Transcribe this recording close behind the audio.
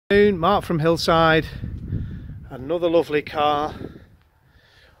Mark from HillSIDE. Another lovely car.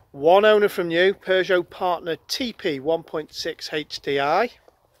 One owner from new, Peugeot partner Teepee 1.6 HDI.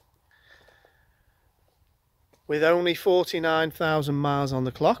 With only 49,000 miles on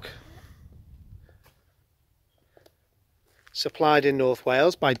the clock. Supplied in North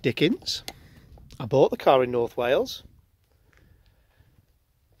Wales by Dickens. I bought the car in North Wales.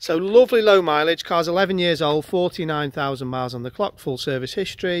 So lovely low mileage, car's 11 years old, 49,000 miles on the clock, full service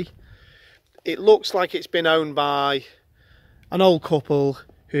history. It looks like it's been owned by an old couple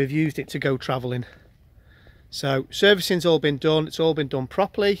who have used it to go travelling. So servicing's all been done, it's all been done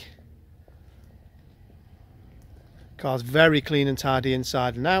properly. Car's very clean and tidy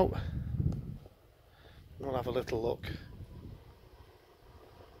inside and out. We'll have a little look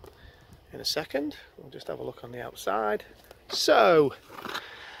in a second. We'll just have a look on the outside. So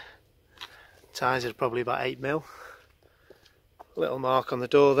tyres are probably about 8mm. Little mark on the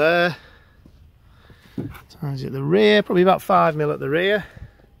door there. Tyres at the rear, probably about 5mm at the rear.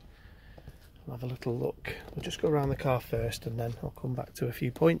 We'll have a little look. We'll just go around the car first and then I'll come back to a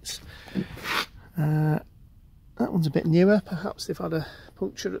few points. That one's a bit newer, perhaps they've had a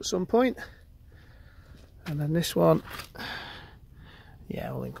puncture at some point. And then this one,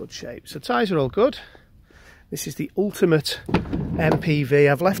 yeah, all in good shape. So tyres are all good. This is the ultimate MPV.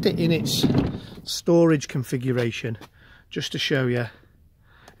 I've left it in its storage configuration just to show you.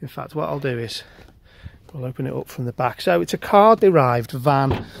 In fact, what I'll do is we'll open it up from the back. So it's a car derived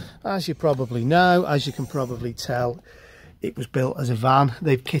van, as you probably know, as you can probably tell. It was built as a van.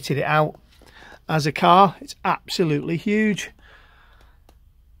 They've kitted it out as a car. It's absolutely huge.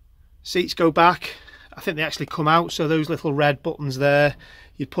 Seats go back. I think they actually come out, so those little red buttons there,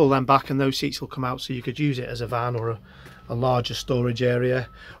 you'd pull them back and those seats will come out, so you could use it as a van or a larger storage area,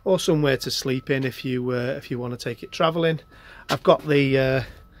 or somewhere to sleep in if you want to take it travelling. I've got the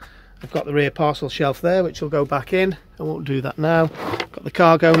rear parcel shelf there, which will go back in. I won't do that now. Got the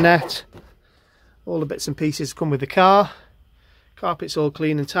cargo net. All the bits and pieces come with the car. Carpet's all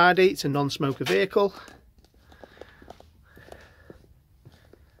clean and tidy. It's a non-smoker vehicle.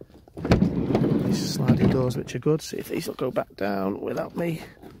 These sliding doors, which are good. See if these will go back down without me.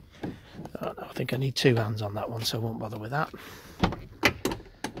 Oh, no, I think I need two hands on that one, so I won't bother with that.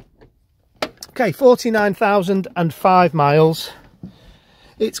 Okay, 49,005 miles.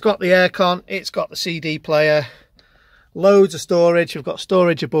 It's got the aircon, it's got the CD player, loads of storage. We've got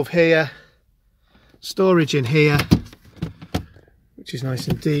storage above here, storage in here, which is nice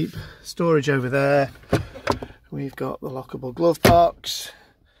and deep, storage over there. We've got the lockable glove box,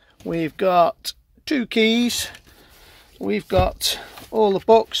 we've got 2 keys, we've got all the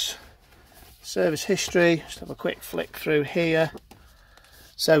books, service history. Just have a quick flick through here.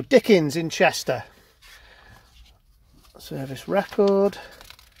 So Dickens in Chester, service record,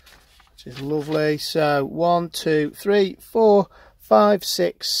 which is lovely. So 1, 2, 3, 4, 5,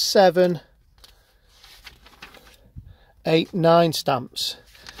 6, 7, 8, 9 stamps.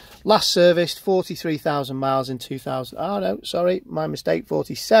 Last serviced 43,000 miles in 2000. Oh no, sorry, my mistake.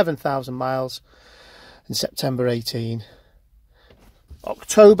 47,000 miles in September 18.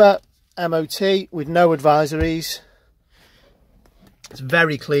 October MOT with no advisories. It's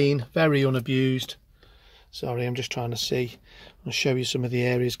very clean, very unabused. Sorry, I'm just trying to see. I'll show you some of the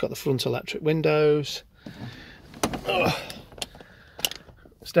areas. Got the front electric windows.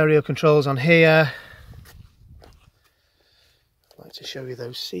 Stereo controls on here. I'd like to show you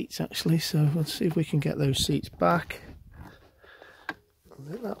those seats actually, so let's see if we can get those seats back.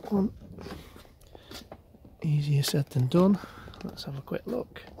 That one, easier said than done. Let's have a quick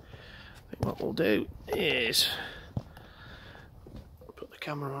look. I think what we'll do is put the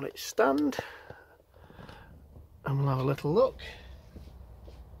camera on its stand and we'll have a little look.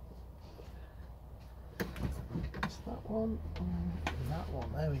 That's that one and that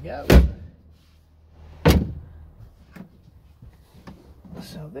one. There we go.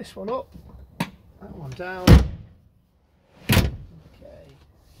 So this one up, that one down.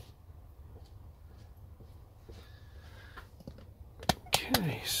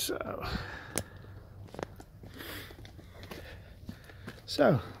 Okay,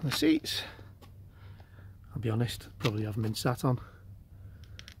 so the seats, I'll be honest, probably haven't been sat on.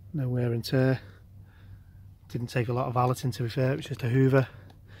 No wear and tear. Didn't take a lot of valeting, to be fair, it was just a hoover.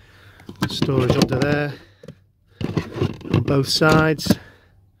 Storage under there on both sides.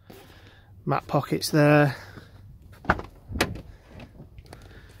 Mat pockets there.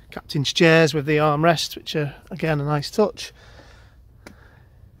 Captain's chairs with the armrests, which are again a nice touch.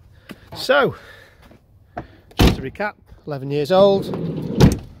 So, just to recap, 11 years old,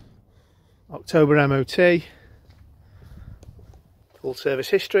 October MOT, Full service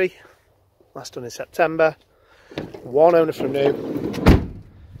history, last done in September. One owner from new,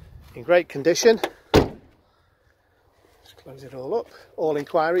 in great condition. Just close it all up. All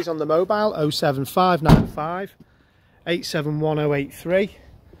inquiries on the mobile 07595 871083.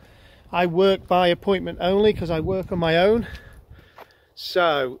 I work by appointment only because I work on my own.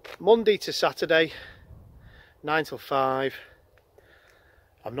 So Monday to Saturday, 9 till 5.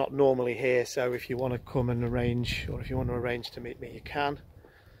 I'm not normally here, so if you want to come and arrange, or if you want to arrange to meet me, you can.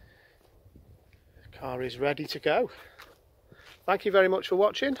 The car is ready to go. Thank you very much for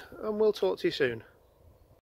watching, and we'll talk to you soon.